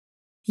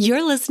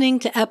You're listening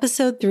to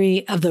episode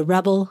 3 of the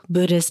Rebel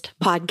Buddhist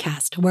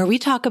podcast, where we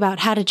talk about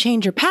how to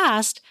change your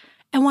past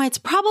and why it's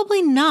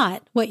probably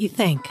not what you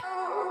think.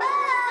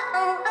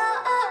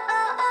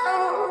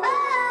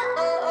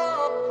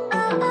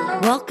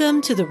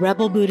 Welcome to the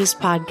Rebel Buddhist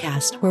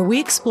podcast, where we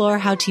explore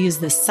how to use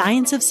the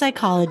science of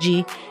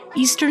psychology,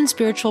 Eastern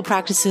spiritual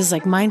practices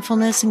like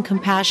mindfulness and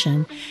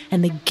compassion,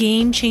 and the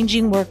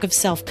game-changing work of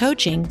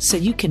self-coaching so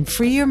you can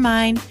free your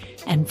mind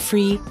and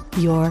free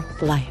your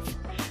life.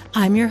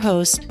 I'm your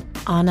host,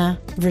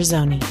 Anna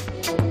Verzoni.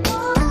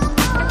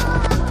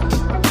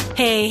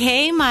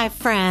 Hey, my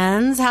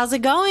friends. How's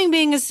it going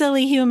being a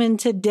silly human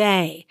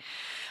today?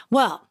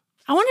 Well,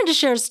 I wanted to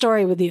share a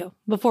story with you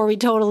before we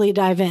totally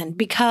dive in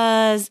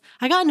because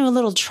I got into a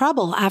little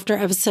trouble after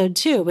episode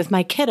 2 with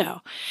my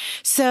kiddo.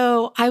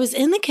 So I was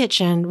in the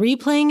kitchen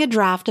replaying a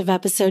draft of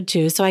episode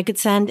 2 so I could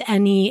send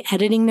any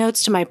editing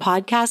notes to my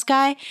podcast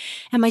guy,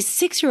 and my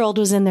 6-year-old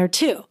was in there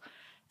too,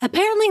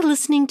 apparently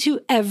listening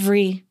to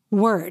every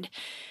word.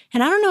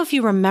 And I don't know if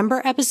you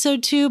remember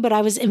episode 2, but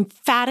I was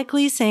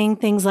emphatically saying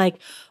things like,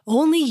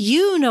 only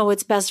you know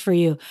what's best for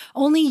you.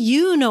 Only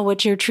you know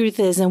what your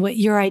truth is and what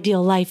your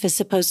ideal life is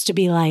supposed to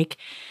be like.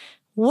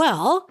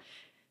 Well,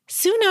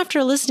 soon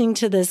after listening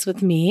to this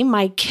with me,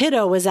 my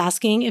kiddo was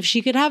asking if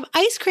she could have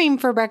ice cream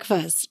for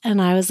breakfast.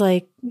 And I was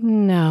like,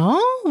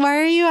 no, why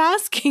are you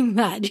asking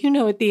that? You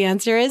know what the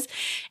answer is.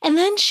 And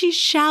then she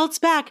shouts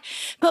back,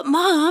 but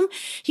Mom,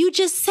 you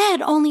just said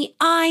only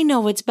I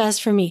know what's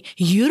best for me.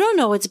 You don't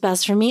know what's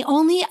best for me.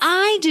 Only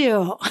I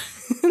do.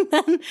 And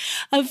then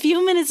a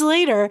few minutes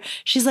later,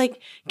 she's like,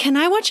 can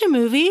I watch a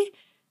movie?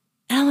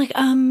 And I'm like,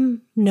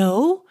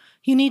 no.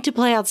 You need to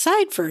play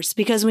outside first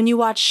because when you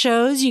watch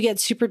shows, you get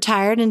super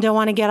tired and don't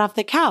want to get off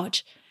the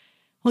couch.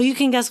 Well, you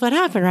can guess what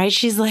happened, right?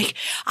 She's like,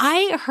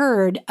 I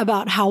heard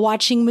about how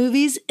watching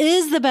movies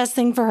is the best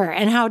thing for her.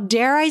 And how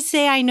dare I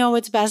say I know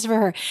what's best for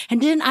her?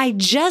 And didn't I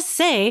just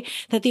say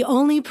that the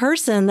only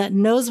person that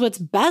knows what's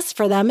best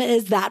for them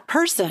is that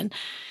person?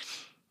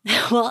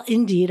 Well,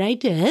 indeed, I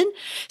did.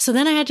 So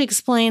then I had to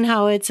explain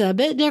how it's a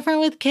bit different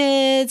with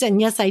kids.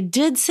 And yes, I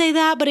did say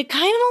that, but it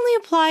kind of only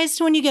applies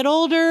to when you get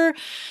older.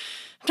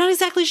 I'm not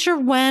exactly sure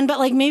when, but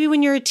like maybe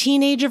when you're a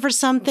teenager for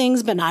some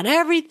things, but not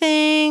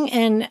everything.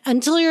 And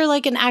until you're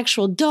like an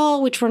actual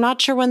adult, which we're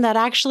not sure when that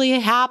actually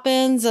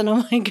happens. And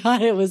oh my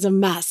God, it was a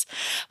mess.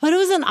 But it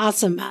was an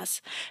awesome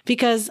mess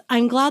because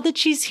I'm glad that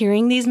she's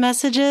hearing these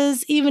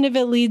messages, even if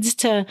it leads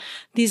to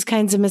these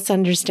kinds of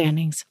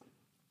misunderstandings.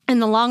 In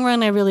the long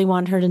run, I really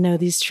want her to know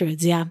these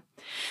truths. Yeah.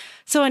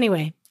 So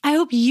anyway, I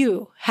hope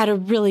you had a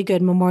really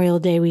good Memorial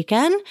Day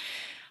weekend.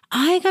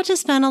 I got to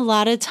spend a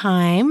lot of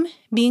time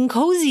being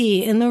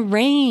cozy in the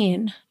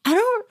rain. I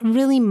don't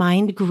really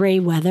mind gray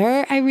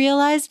weather, I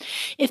realized,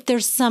 if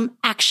there's some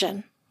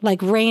action,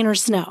 like rain or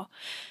snow.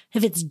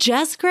 If it's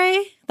just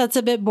gray, that's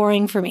a bit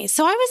boring for me.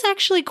 So I was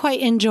actually quite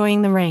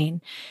enjoying the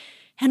rain.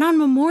 And on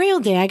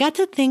Memorial Day, I got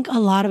to think a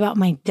lot about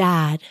my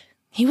dad.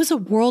 He was a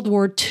World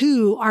War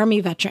II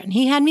Army veteran.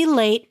 He had me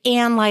late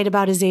and lied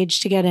about his age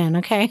to get in,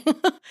 okay?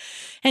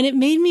 And it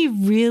made me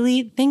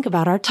really think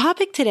about our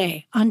topic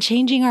today on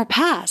changing our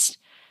past.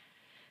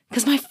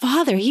 Because my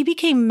father, he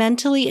became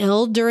mentally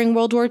ill during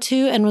World War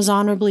II and was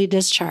honorably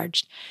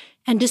discharged.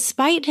 And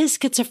despite his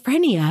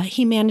schizophrenia,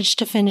 he managed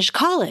to finish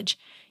college,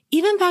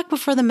 even back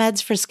before the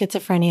meds for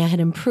schizophrenia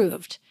had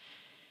improved.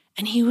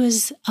 And he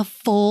was a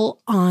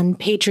full-on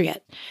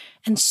patriot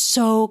and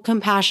so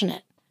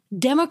compassionate.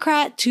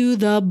 Democrat to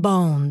the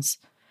bones.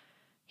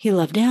 He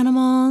loved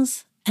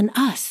animals and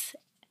us.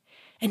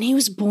 And he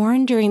was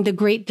born during the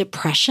Great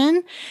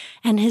Depression,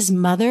 and his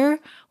mother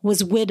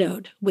was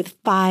widowed with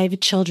 5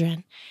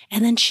 children.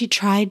 And then she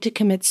tried to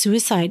commit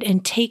suicide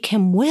and take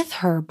him with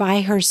her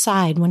by her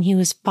side when he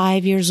was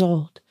 5 years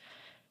old.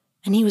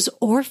 And he was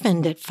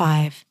orphaned at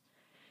 5.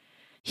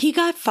 He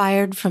got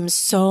fired from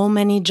so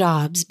many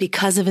jobs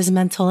because of his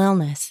mental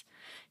illness.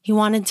 He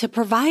wanted to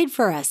provide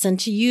for us and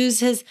to use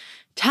his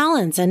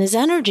talents and his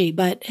energy,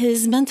 but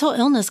his mental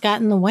illness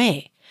got in the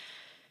way.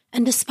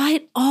 And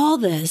despite all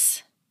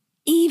this,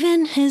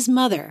 even his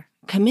mother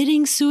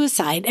committing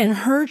suicide and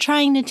her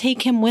trying to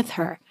take him with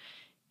her,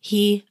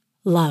 he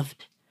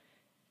loved.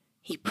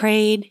 He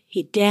prayed,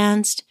 he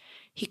danced,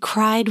 he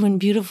cried when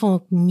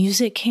beautiful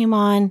music came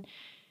on.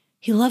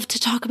 He loved to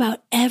talk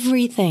about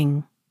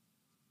everything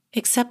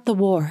except the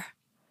war.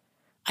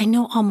 I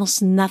know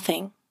almost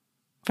nothing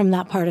from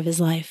that part of his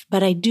life,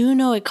 but I do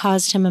know it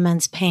caused him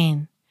immense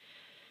pain.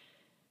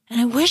 And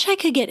I wish I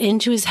could get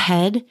into his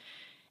head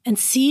and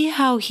see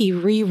how he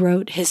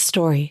rewrote his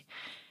story.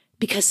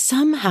 Because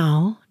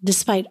somehow,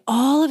 despite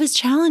all of his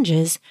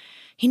challenges,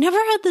 he never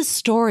had this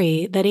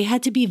story that he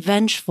had to be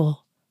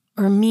vengeful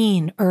or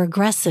mean or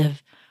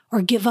aggressive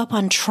or give up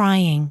on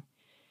trying.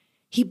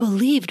 He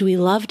believed we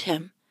loved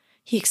him.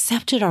 He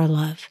accepted our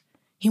love.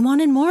 He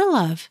wanted more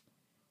love.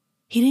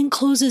 He didn't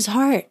close his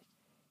heart.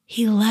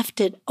 He left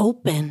it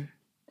open.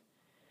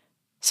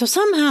 So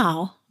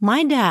somehow,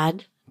 my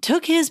dad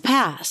took his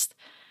past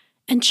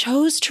and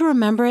chose to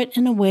remember it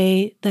in a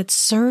way that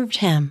served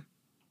him.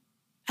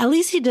 At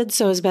least he did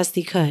so as best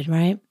he could,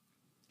 right?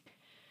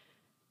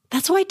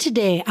 That's why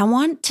today I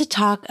want to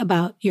talk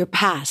about your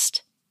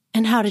past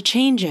and how to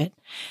change it.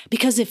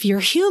 Because if you're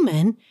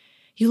human,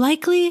 you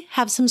likely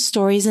have some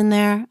stories in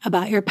there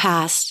about your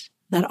past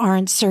that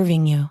aren't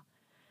serving you.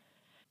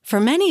 For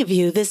many of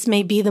you, this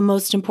may be the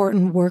most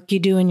important work you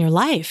do in your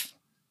life.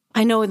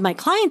 I know with my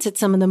clients, it's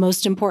some of the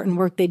most important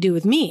work they do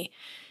with me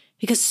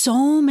because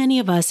so many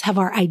of us have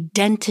our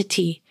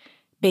identity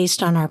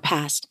based on our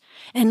past.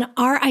 And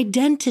our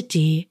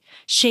identity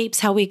shapes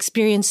how we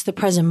experience the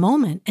present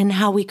moment and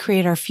how we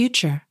create our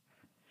future.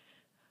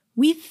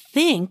 We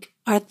think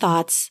our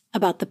thoughts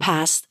about the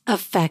past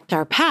affect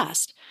our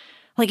past.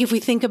 Like if we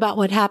think about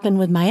what happened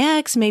with my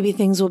ex, maybe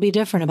things will be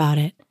different about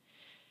it.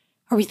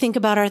 Or we think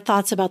about our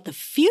thoughts about the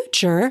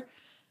future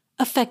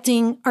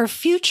affecting our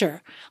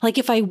future. Like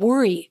if I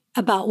worry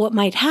about what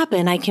might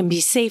happen, I can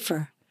be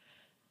safer.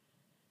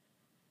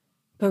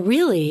 But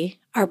really,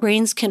 our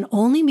brains can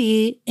only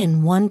be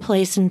in one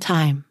place in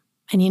time.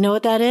 And you know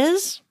what that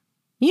is?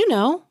 You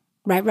know,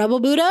 right, Rebel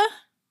Buddha?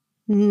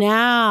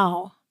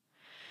 Now.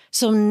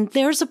 So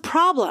there's a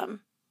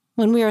problem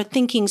when we are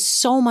thinking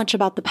so much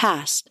about the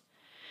past.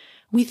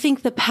 We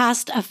think the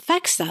past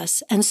affects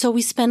us, and so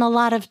we spend a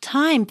lot of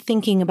time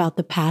thinking about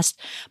the past,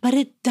 but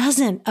it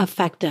doesn't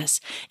affect us.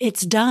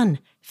 It's done,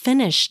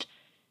 finished.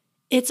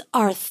 It's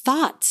our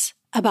thoughts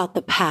about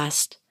the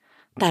past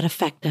that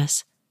affect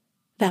us,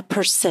 that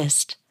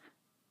persist.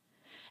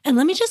 And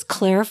let me just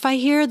clarify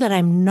here that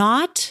I'm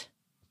not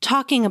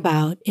talking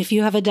about if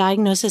you have a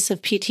diagnosis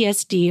of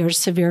PTSD or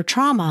severe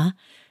trauma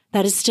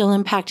that is still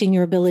impacting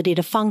your ability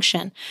to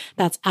function.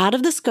 That's out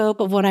of the scope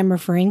of what I'm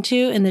referring to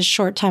in this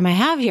short time I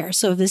have here.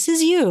 So if this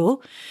is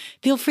you,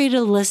 feel free to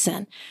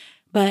listen.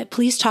 But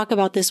please talk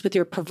about this with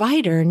your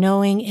provider,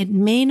 knowing it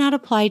may not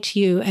apply to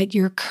you at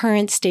your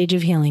current stage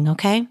of healing,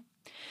 okay?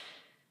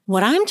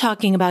 What I'm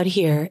talking about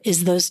here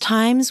is those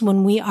times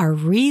when we are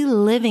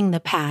reliving the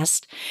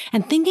past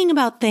and thinking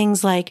about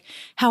things like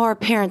how our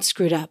parents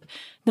screwed up,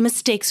 the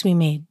mistakes we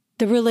made,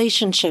 the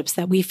relationships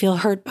that we feel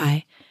hurt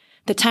by,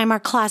 the time our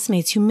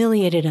classmates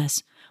humiliated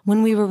us,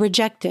 when we were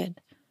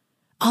rejected,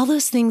 all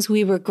those things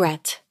we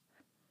regret,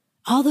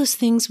 all those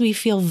things we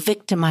feel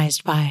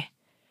victimized by.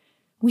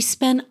 We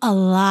spend a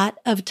lot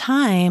of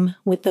time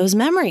with those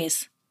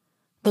memories,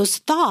 those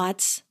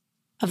thoughts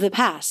of the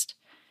past.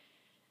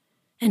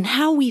 And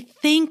how we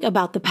think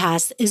about the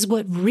past is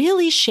what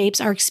really shapes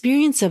our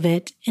experience of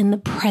it in the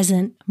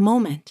present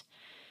moment.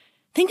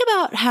 Think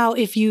about how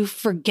if you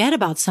forget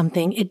about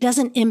something, it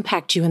doesn't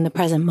impact you in the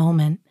present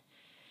moment.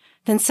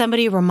 Then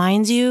somebody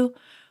reminds you,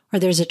 or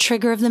there's a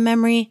trigger of the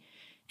memory,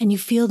 and you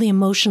feel the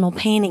emotional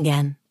pain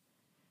again.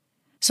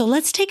 So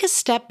let's take a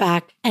step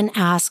back and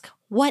ask,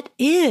 what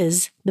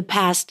is the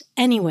past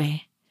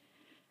anyway?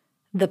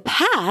 The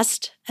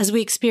past, as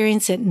we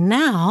experience it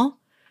now,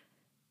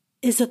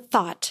 is a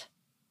thought.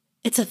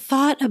 It's a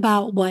thought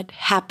about what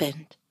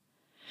happened.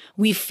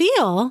 We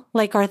feel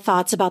like our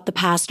thoughts about the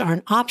past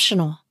aren't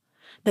optional,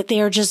 that they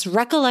are just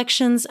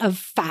recollections of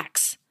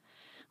facts.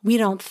 We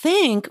don't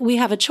think we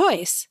have a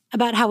choice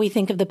about how we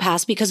think of the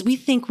past because we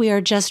think we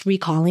are just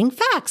recalling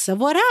facts of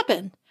what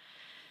happened.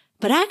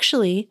 But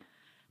actually,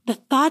 the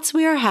thoughts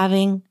we are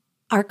having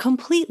are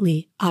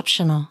completely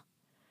optional.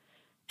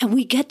 And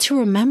we get to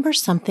remember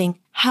something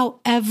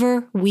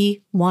however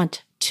we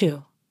want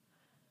to.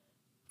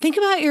 Think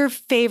about your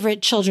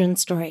favorite children's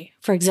story,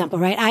 for example,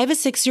 right? I have a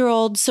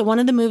 6-year-old, so one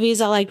of the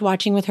movies I liked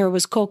watching with her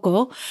was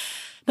Coco,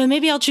 but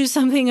maybe I'll choose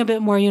something a bit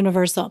more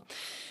universal.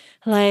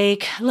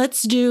 Like,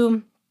 let's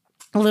do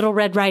Little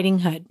Red Riding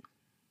Hood.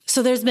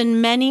 So there's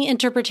been many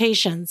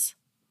interpretations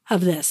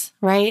of this,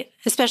 right?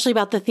 Especially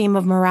about the theme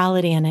of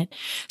morality in it.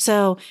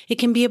 So it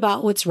can be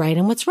about what's right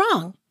and what's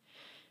wrong.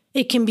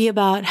 It can be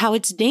about how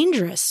it's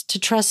dangerous to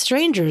trust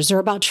strangers or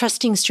about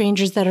trusting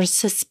strangers that are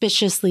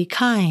suspiciously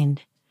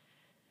kind.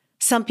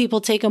 Some people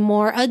take a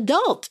more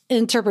adult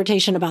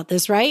interpretation about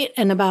this, right?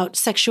 And about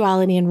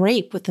sexuality and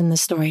rape within the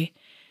story.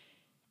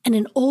 And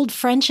in old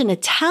French and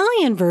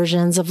Italian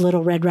versions of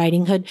Little Red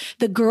Riding Hood,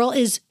 the girl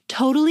is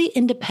totally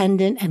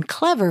independent and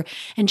clever,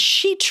 and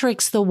she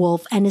tricks the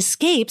wolf and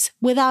escapes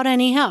without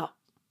any help.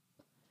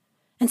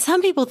 And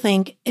some people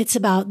think it's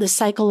about the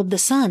cycle of the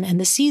sun and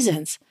the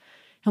seasons,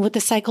 and with the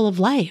cycle of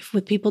life,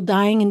 with people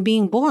dying and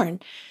being born.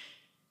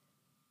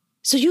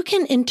 So you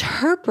can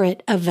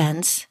interpret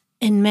events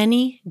in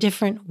many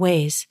different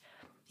ways.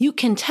 You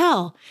can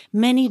tell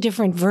many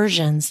different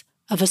versions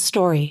of a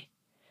story.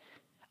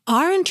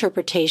 Our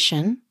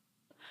interpretation,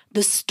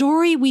 the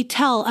story we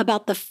tell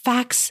about the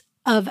facts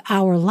of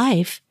our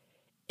life,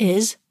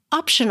 is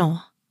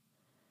optional.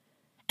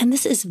 And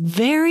this is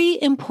very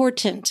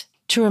important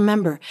to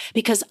remember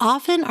because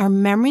often our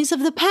memories of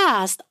the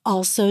past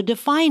also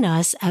define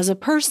us as a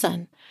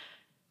person.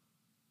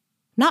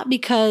 Not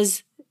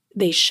because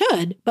they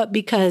should, but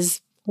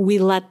because we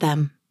let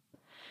them.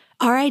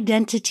 Our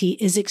identity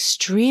is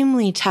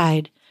extremely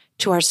tied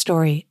to our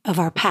story of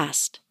our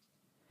past.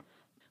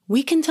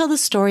 We can tell the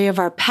story of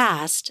our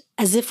past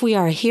as if we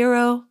are a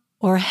hero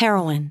or a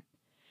heroine,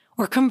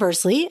 or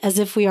conversely, as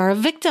if we are a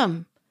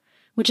victim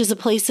which is a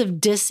place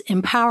of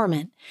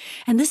disempowerment.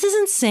 And this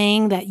isn't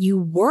saying that you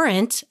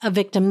weren't a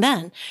victim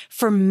then.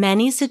 For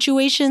many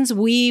situations,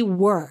 we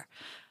were.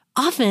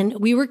 Often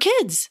we were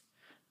kids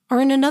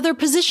or in another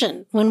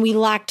position when we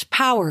lacked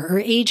power or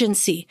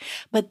agency.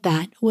 But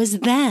that was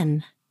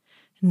then.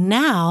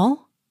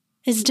 Now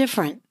is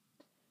different.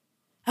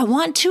 I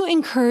want to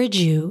encourage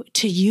you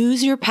to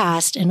use your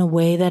past in a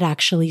way that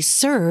actually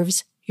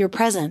serves your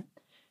present.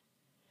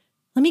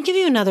 Let me give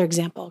you another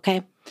example,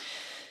 okay?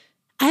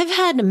 I've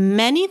had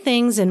many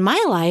things in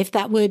my life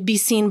that would be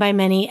seen by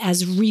many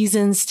as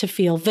reasons to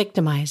feel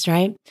victimized,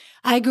 right?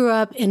 I grew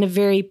up in a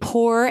very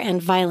poor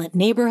and violent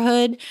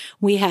neighborhood.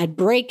 We had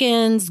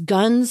break-ins,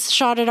 guns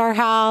shot at our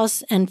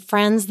house, and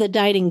friends that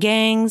died in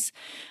gangs.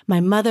 My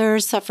mother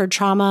suffered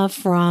trauma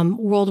from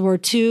World War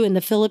II in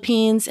the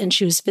Philippines, and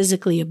she was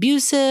physically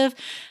abusive.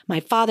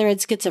 My father had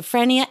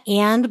schizophrenia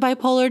and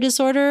bipolar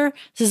disorder.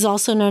 This is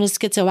also known as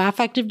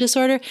schizoaffective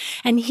disorder.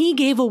 And he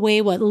gave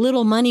away what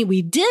little money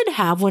we did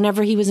have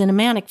whenever he was in a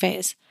manic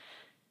phase.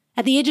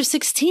 At the age of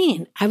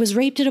 16, I was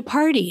raped at a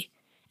party.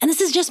 And this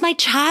is just my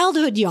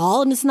childhood,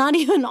 y'all, and it's not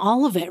even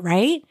all of it,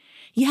 right?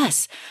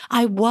 Yes,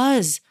 I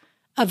was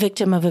a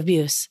victim of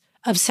abuse,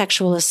 of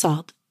sexual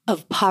assault,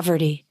 of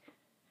poverty.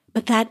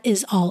 But that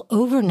is all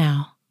over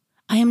now.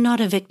 I am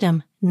not a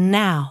victim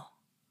now.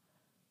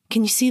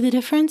 Can you see the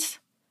difference?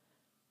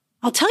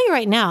 I'll tell you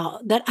right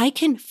now that I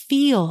can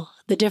feel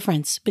the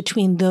difference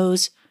between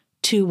those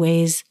two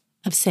ways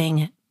of saying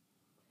it.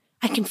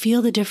 I can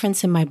feel the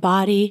difference in my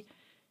body,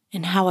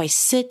 in how I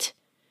sit,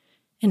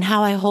 in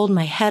how I hold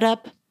my head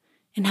up,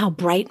 and how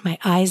bright my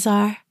eyes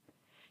are.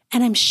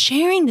 And I'm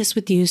sharing this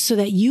with you so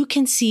that you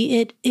can see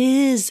it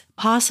is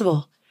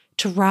possible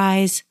to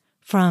rise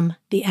from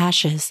the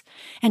ashes.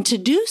 And to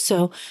do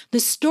so, the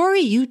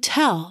story you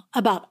tell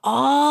about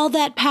all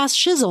that past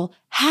shizzle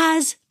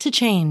has to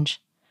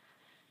change.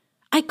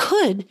 I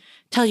could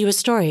tell you a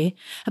story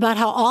about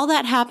how all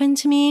that happened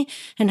to me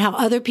and how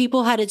other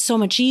people had it so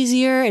much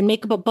easier and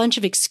make up a bunch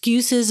of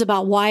excuses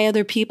about why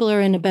other people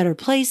are in a better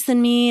place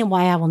than me and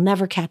why I will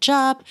never catch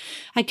up.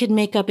 I could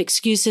make up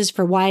excuses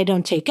for why I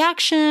don't take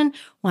action,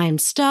 why I'm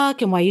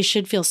stuck, and why you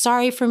should feel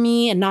sorry for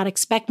me and not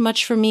expect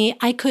much from me.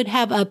 I could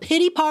have a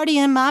pity party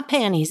in my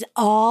panties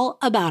all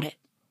about it,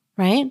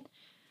 right?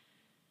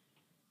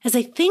 As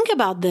I think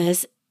about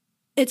this,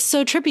 it's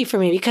so trippy for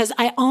me because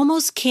I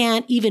almost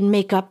can't even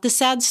make up the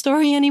sad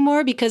story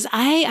anymore because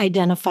I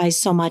identify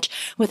so much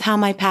with how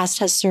my past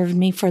has served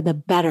me for the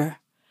better.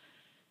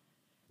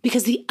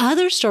 Because the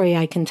other story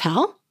I can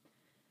tell,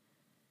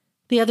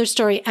 the other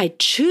story I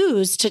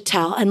choose to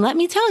tell, and let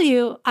me tell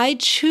you, I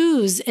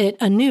choose it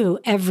anew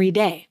every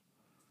day,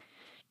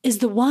 is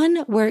the one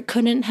where it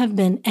couldn't have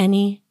been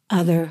any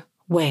other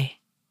way.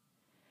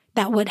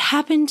 That what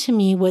happened to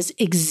me was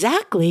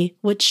exactly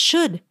what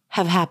should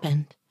have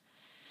happened.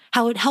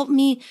 How it helped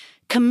me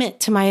commit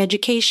to my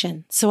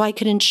education so I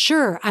could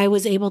ensure I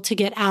was able to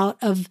get out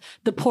of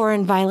the poor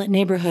and violent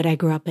neighborhood I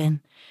grew up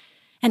in.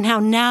 And how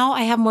now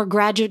I have more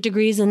graduate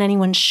degrees than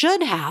anyone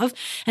should have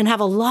and have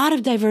a lot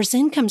of diverse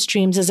income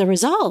streams as a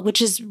result, which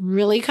is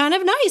really kind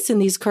of nice in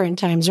these current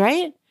times,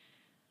 right?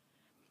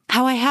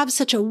 How I have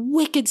such a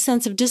wicked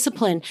sense of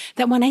discipline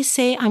that when I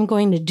say I'm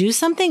going to do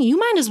something, you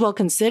might as well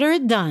consider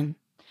it done.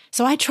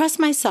 So I trust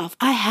myself.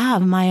 I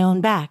have my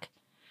own back.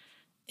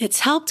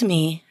 It's helped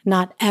me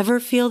not ever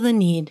feel the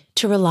need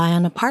to rely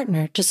on a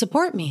partner to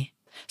support me.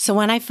 So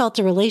when I felt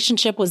a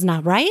relationship was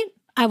not right,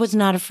 I was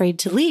not afraid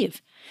to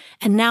leave.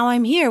 And now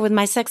I'm here with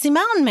my sexy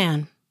mountain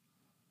man.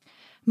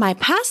 My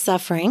past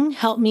suffering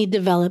helped me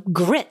develop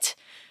grit,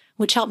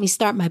 which helped me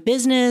start my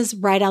business,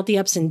 ride out the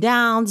ups and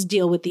downs,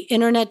 deal with the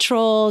internet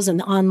trolls and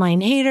the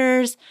online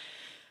haters.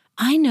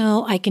 I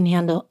know I can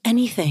handle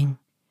anything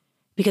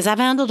because I've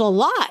handled a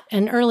lot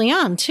and early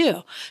on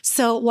too.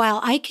 So while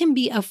I can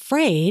be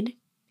afraid,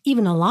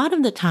 even a lot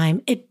of the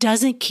time, it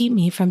doesn't keep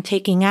me from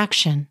taking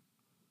action.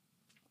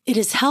 It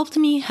has helped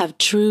me have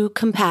true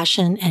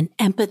compassion and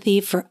empathy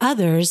for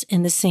others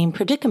in the same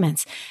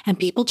predicaments. And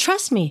people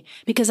trust me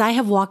because I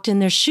have walked in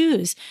their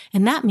shoes.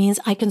 And that means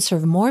I can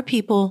serve more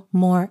people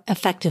more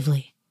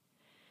effectively.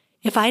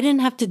 If I didn't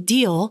have to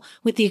deal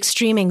with the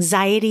extreme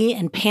anxiety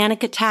and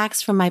panic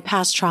attacks from my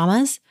past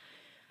traumas,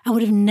 I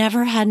would have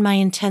never had my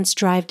intense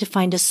drive to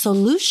find a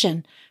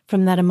solution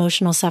from that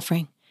emotional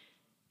suffering.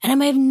 And I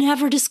might have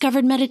never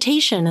discovered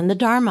meditation and the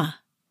Dharma.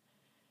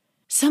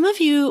 Some of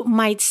you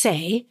might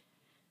say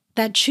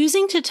that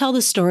choosing to tell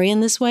the story in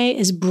this way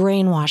is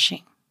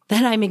brainwashing,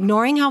 that I'm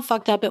ignoring how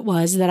fucked up it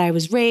was that I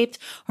was raped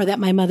or that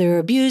my mother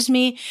abused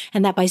me,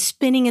 and that by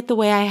spinning it the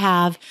way I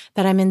have,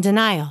 that I'm in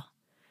denial.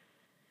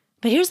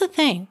 But here's the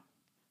thing.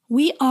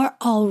 We are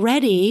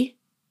already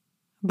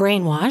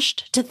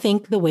brainwashed to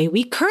think the way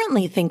we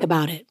currently think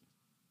about it,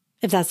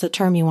 if that's the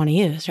term you want to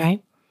use,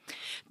 right?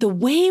 The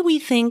way we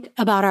think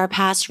about our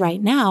past right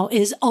now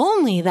is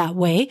only that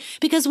way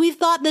because we've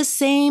thought the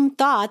same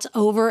thoughts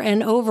over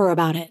and over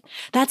about it.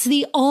 That's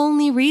the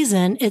only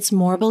reason it's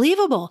more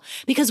believable.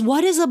 Because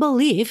what is a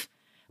belief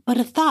but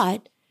a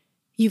thought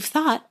you've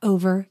thought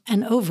over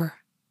and over?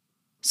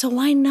 So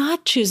why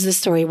not choose the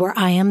story where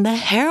I am the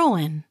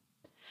heroine?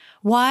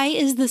 Why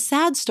is the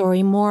sad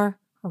story more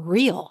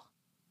real?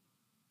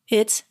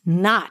 It's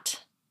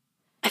not.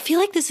 I feel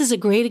like this is a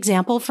great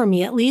example for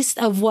me, at least,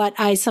 of what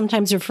I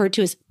sometimes refer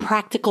to as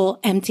practical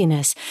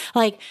emptiness.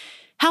 Like,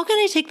 how can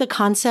I take the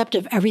concept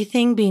of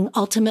everything being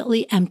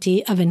ultimately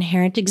empty of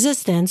inherent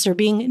existence or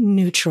being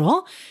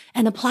neutral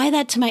and apply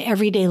that to my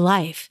everyday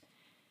life?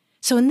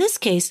 So in this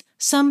case,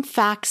 some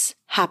facts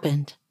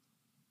happened.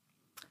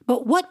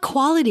 But what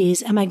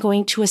qualities am I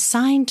going to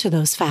assign to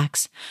those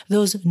facts,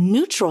 those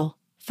neutral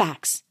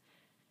facts?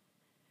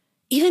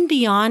 Even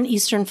beyond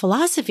Eastern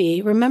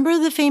philosophy, remember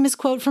the famous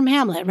quote from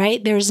Hamlet,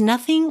 right? There's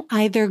nothing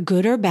either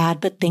good or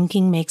bad, but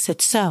thinking makes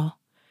it so.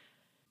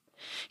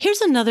 Here's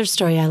another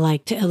story I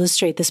like to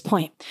illustrate this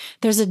point.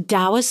 There's a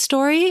Taoist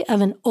story of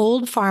an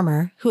old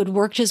farmer who had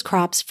worked his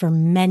crops for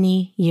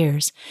many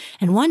years,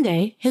 and one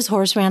day his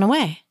horse ran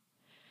away.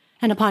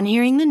 And upon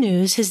hearing the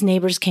news, his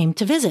neighbors came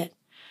to visit.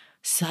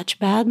 "Such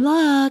bad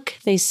luck,"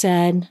 they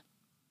said.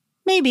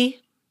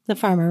 "Maybe," the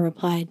farmer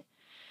replied.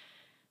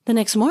 The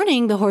next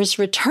morning, the horse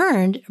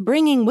returned,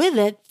 bringing with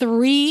it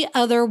 3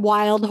 other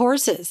wild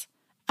horses.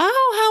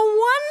 "Oh,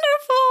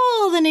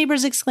 how wonderful!" the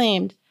neighbors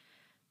exclaimed.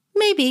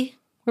 "Maybe,"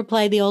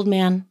 replied the old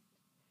man.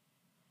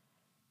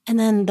 And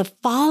then the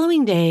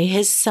following day,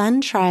 his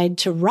son tried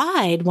to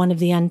ride one of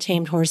the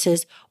untamed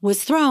horses,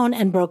 was thrown,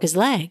 and broke his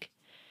leg.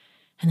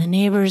 And the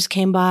neighbors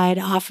came by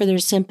to offer their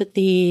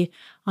sympathy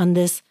on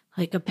this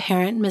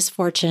apparent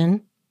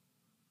misfortune.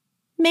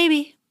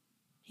 "Maybe,"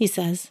 he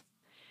says.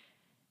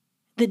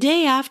 The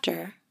day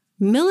after,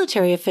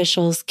 military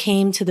officials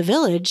came to the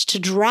village to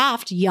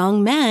draft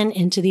young men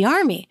into the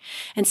army,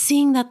 and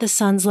seeing that the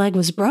son's leg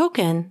was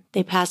broken,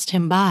 they passed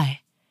him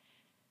by.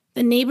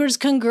 The neighbors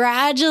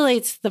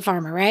congratulates the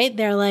farmer, right?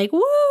 They're like,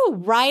 "Woo,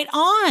 right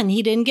on.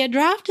 He didn't get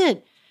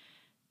drafted.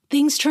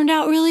 Things turned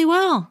out really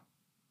well."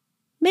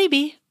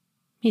 "Maybe,"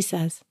 he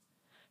says.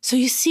 So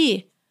you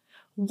see,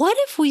 what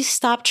if we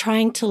stop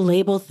trying to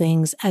label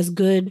things as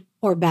good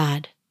or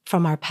bad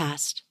from our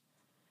past?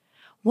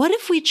 What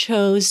if we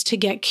chose to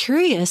get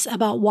curious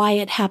about why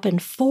it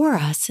happened for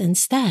us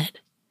instead?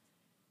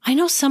 I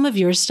know some of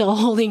you are still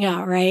holding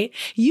out, right?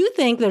 You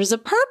think there's a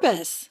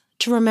purpose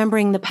to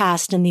remembering the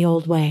past in the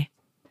old way.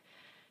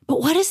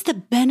 But what is the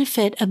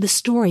benefit of the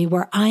story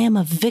where I am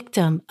a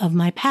victim of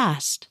my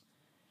past?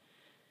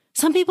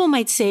 Some people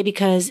might say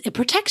because it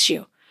protects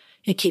you.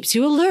 It keeps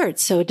you alert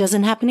so it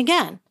doesn't happen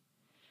again.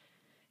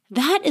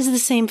 That is the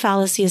same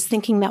fallacy as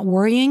thinking that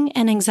worrying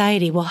and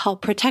anxiety will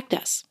help protect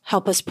us,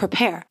 help us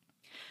prepare.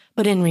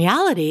 But in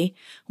reality,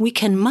 we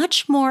can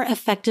much more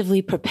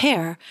effectively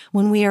prepare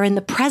when we are in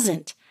the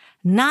present,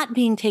 not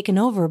being taken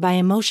over by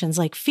emotions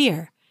like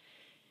fear.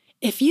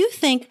 If you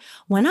think,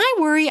 when I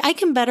worry, I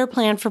can better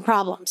plan for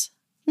problems.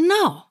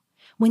 No.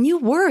 When you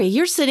worry,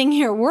 you're sitting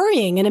here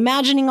worrying and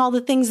imagining all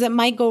the things that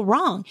might go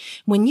wrong.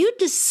 When you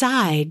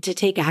decide to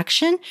take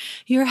action,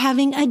 you're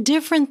having a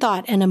different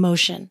thought and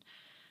emotion,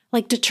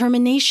 like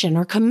determination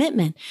or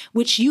commitment,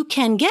 which you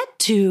can get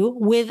to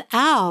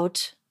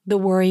without the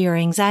worry or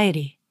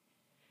anxiety.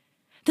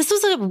 This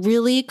was a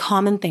really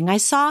common thing I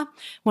saw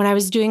when I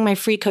was doing my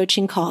free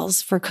coaching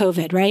calls for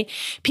COVID, right?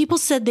 People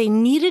said they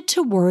needed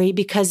to worry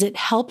because it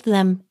helped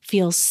them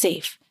feel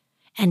safe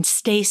and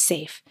stay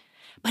safe.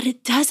 But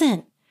it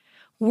doesn't.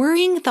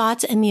 Worrying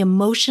thoughts and the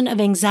emotion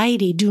of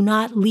anxiety do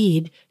not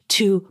lead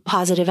to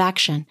positive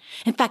action.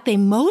 In fact, they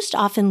most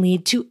often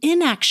lead to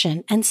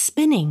inaction and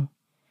spinning.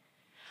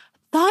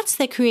 Thoughts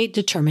that create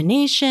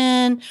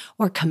determination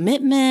or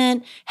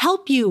commitment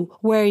help you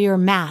wear your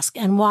mask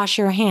and wash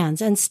your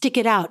hands and stick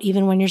it out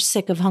even when you're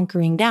sick of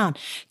hunkering down,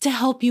 to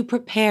help you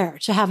prepare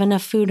to have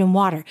enough food and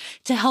water,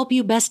 to help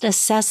you best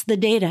assess the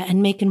data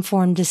and make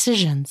informed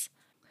decisions.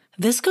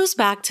 This goes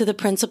back to the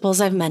principles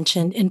I've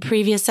mentioned in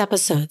previous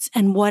episodes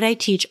and what I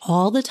teach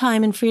all the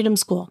time in Freedom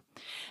School,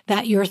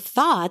 that your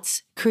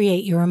thoughts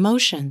create your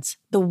emotions,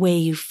 the way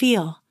you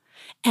feel,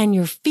 and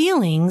your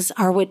feelings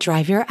are what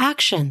drive your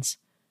actions.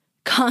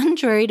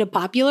 Contrary to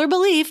popular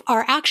belief,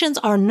 our actions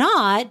are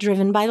not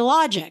driven by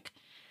logic.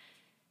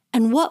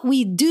 And what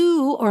we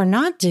do or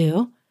not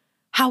do,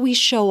 how we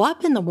show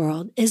up in the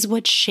world, is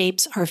what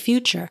shapes our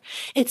future.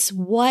 It's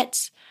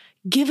what's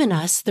given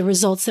us the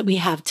results that we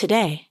have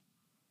today.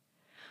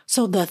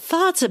 So the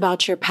thoughts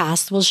about your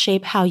past will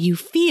shape how you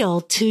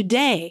feel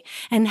today,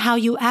 and how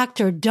you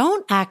act or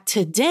don't act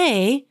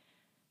today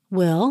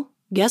will,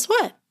 guess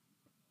what?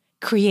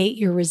 Create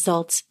your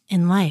results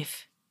in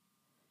life.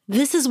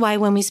 This is why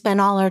when we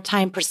spend all our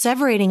time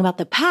perseverating about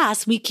the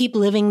past, we keep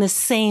living the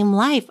same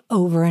life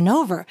over and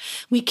over.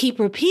 We keep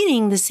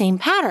repeating the same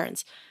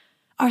patterns.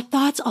 Our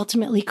thoughts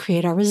ultimately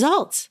create our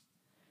results.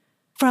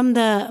 From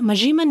the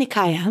Majjhima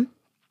Nikaya,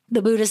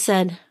 the Buddha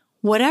said,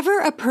 "Whatever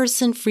a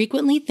person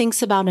frequently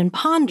thinks about and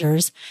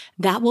ponders,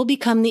 that will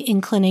become the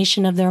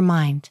inclination of their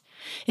mind.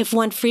 If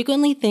one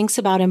frequently thinks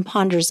about and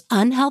ponders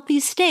unhealthy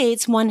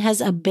states, one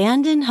has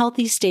abandoned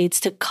healthy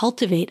states to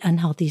cultivate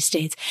unhealthy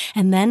states,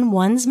 and then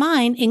one's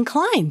mind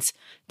inclines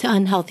to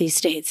unhealthy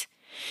states.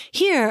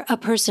 Here, a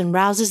person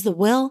rouses the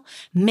will,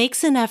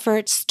 makes an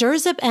effort,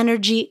 stirs up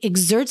energy,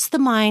 exerts the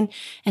mind,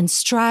 and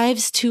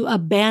strives to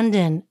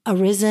abandon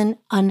arisen,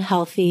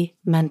 unhealthy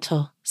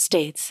mental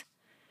states.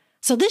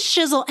 So this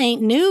shizzle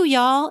ain't new,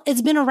 y'all.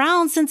 It's been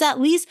around since at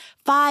least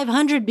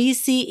 500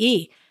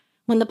 BCE,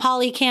 when the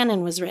Pali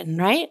Canon was written,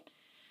 right?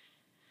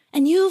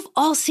 And you've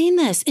all seen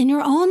this in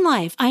your own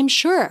life, I'm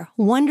sure,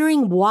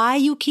 wondering why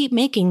you keep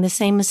making the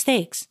same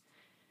mistakes.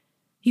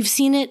 You've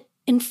seen it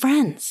in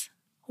friends,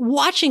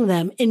 watching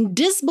them in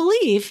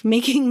disbelief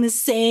making the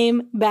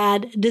same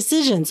bad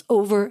decisions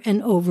over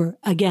and over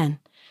again.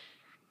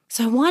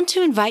 So I want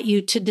to invite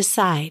you to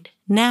decide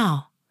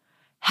now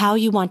how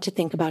you want to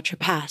think about your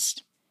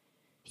past.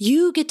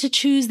 You get to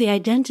choose the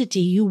identity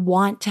you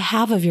want to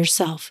have of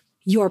yourself.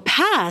 Your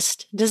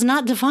past does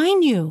not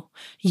define you.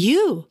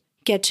 You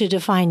get to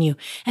define you.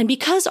 And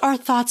because our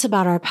thoughts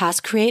about our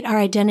past create our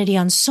identity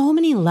on so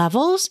many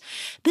levels,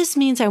 this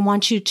means I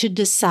want you to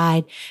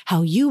decide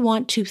how you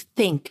want to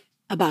think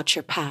about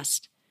your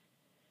past.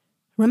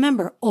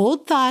 Remember,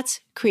 old thoughts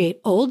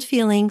create old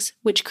feelings,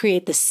 which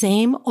create the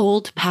same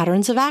old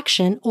patterns of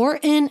action or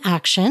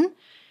inaction,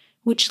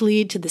 which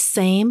lead to the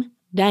same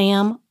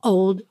damn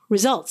old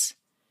results.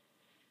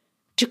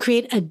 To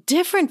create a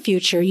different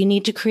future, you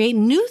need to create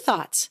new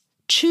thoughts.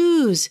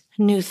 Choose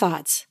new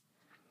thoughts.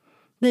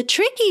 The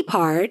tricky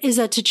part is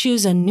that to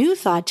choose a new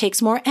thought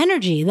takes more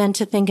energy than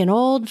to think an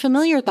old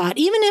familiar thought,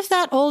 even if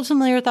that old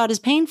familiar thought is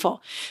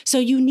painful. So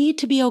you need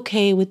to be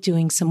okay with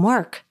doing some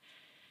work.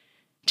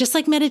 Just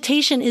like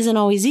meditation isn't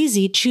always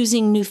easy,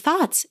 choosing new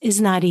thoughts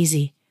is not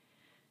easy.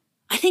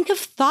 I think of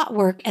thought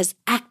work as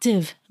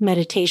active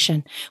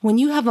meditation. When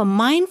you have a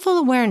mindful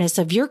awareness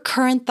of your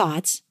current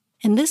thoughts,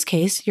 in this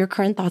case, your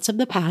current thoughts of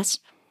the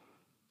past,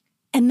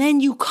 and then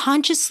you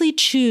consciously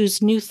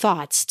choose new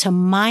thoughts to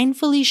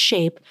mindfully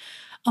shape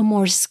a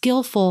more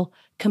skillful,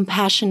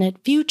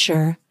 compassionate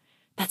future,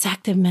 that's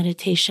active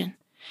meditation.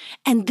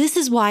 And this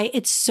is why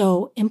it's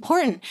so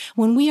important.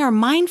 When we are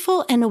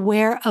mindful and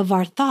aware of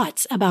our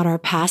thoughts about our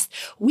past,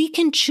 we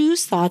can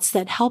choose thoughts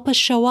that help us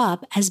show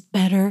up as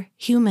better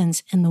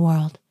humans in the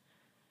world.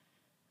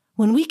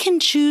 When we can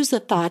choose the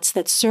thoughts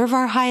that serve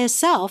our highest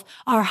self,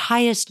 our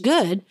highest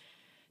good,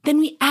 then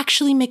we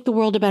actually make the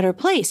world a better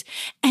place.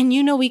 And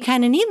you know we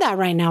kind of need that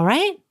right now,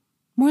 right?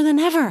 More than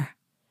ever.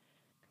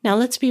 Now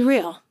let's be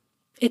real.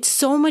 It's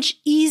so much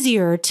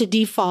easier to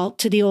default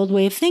to the old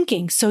way of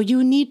thinking. So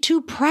you need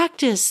to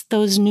practice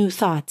those new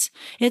thoughts.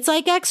 It's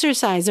like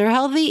exercise or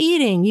healthy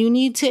eating. You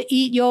need to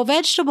eat your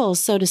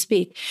vegetables, so to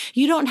speak.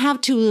 You don't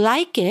have to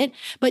like it,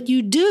 but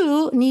you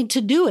do need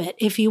to do it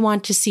if you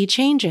want to see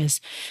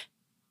changes.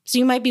 So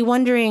you might be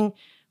wondering,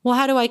 well,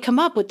 how do I come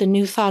up with the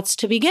new thoughts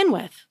to begin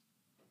with?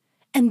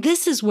 And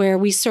this is where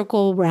we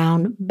circle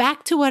around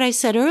back to what I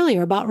said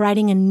earlier about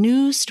writing a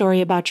new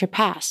story about your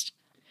past.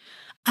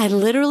 I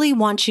literally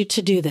want you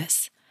to do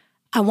this.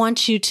 I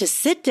want you to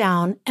sit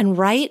down and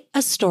write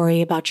a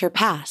story about your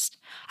past.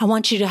 I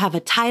want you to have a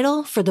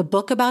title for the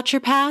book about your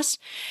past,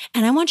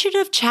 and I want you to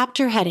have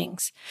chapter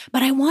headings,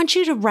 but I want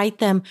you to write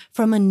them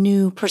from a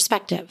new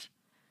perspective.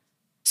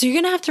 So you're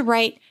going to have to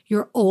write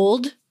your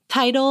old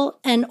title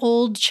and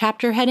old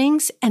chapter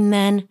headings and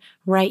then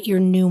write your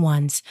new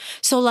ones.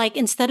 So like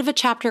instead of a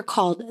chapter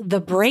called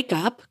The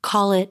Breakup,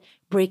 call it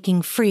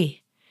Breaking Free.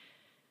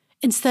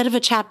 Instead of a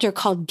chapter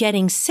called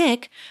Getting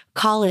Sick,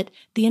 call it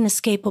The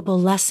Inescapable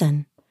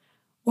Lesson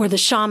or The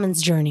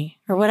Shaman's Journey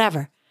or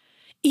whatever.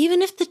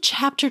 Even if the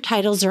chapter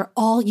titles are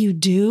all you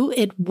do,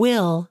 it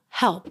will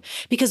help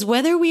because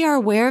whether we are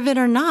aware of it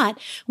or not,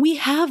 we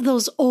have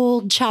those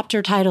old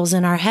chapter titles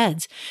in our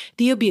heads.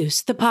 The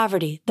abuse, the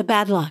poverty, the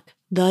bad luck,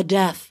 the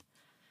death.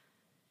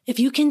 If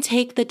you can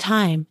take the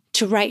time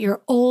to write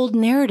your old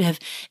narrative,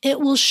 it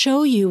will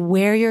show you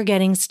where you're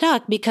getting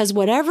stuck because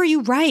whatever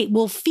you write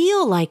will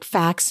feel like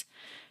facts.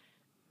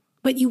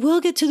 But you will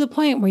get to the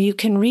point where you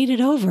can read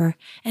it over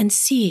and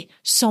see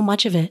so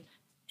much of it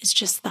is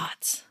just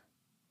thoughts.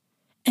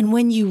 And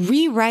when you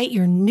rewrite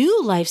your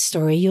new life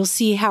story, you'll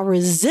see how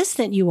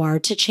resistant you are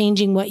to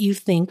changing what you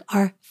think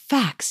are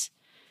facts.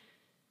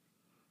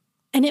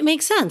 And it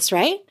makes sense,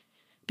 right?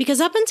 Because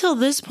up until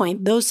this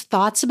point, those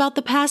thoughts about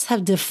the past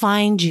have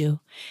defined you,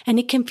 and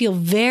it can feel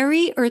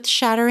very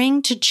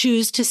earth-shattering to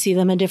choose to see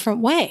them a different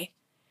way.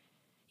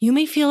 You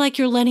may feel like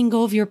you're letting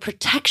go of your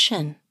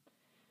protection,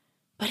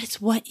 but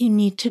it's what you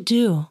need to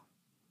do.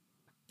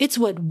 It's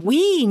what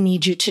we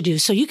need you to do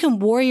so you can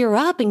warrior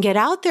up and get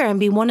out there and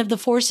be one of the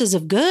forces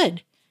of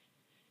good.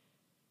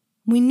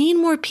 We need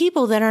more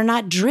people that are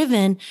not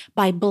driven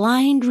by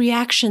blind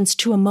reactions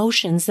to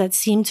emotions that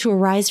seem to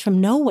arise from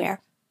nowhere.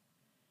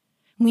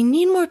 We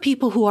need more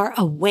people who are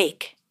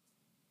awake.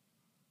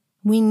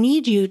 We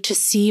need you to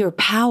see your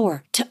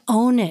power, to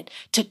own it,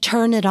 to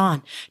turn it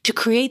on, to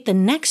create the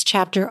next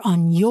chapter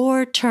on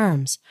your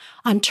terms,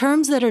 on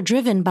terms that are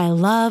driven by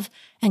love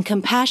and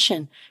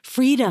compassion,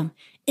 freedom,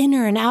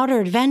 inner and outer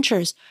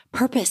adventures,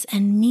 purpose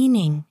and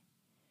meaning.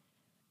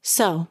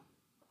 So,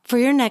 for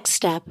your next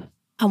step,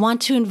 I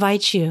want to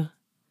invite you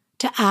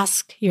to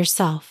ask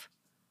yourself,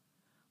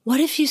 What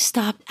if you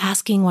stopped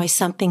asking why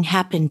something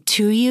happened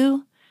to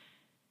you?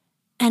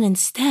 And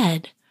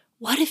instead,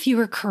 what if you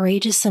were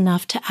courageous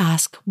enough to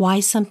ask why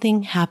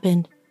something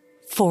happened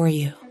for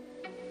you?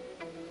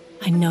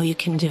 I know you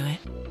can do it.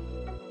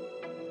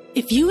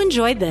 If you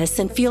enjoyed this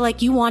and feel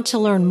like you want to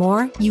learn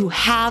more, you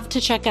have to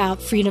check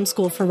out Freedom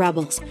School for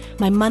Rebels,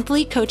 my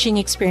monthly coaching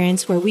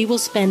experience where we will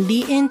spend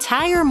the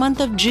entire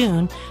month of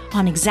June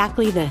on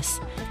exactly this: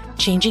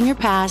 changing your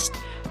past,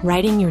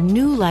 writing your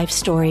new life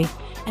story,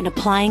 and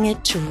applying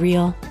it to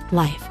real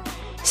life.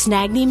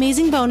 Snag the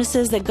amazing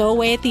bonuses that go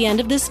away at the end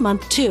of this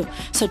month too.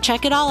 So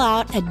check it all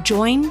out at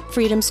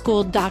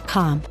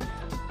joinfreedomschool.com.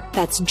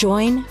 That's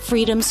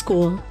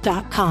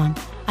joinfreedomschool.com.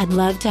 I'd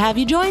love to have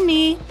you join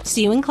me.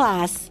 See you in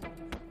class.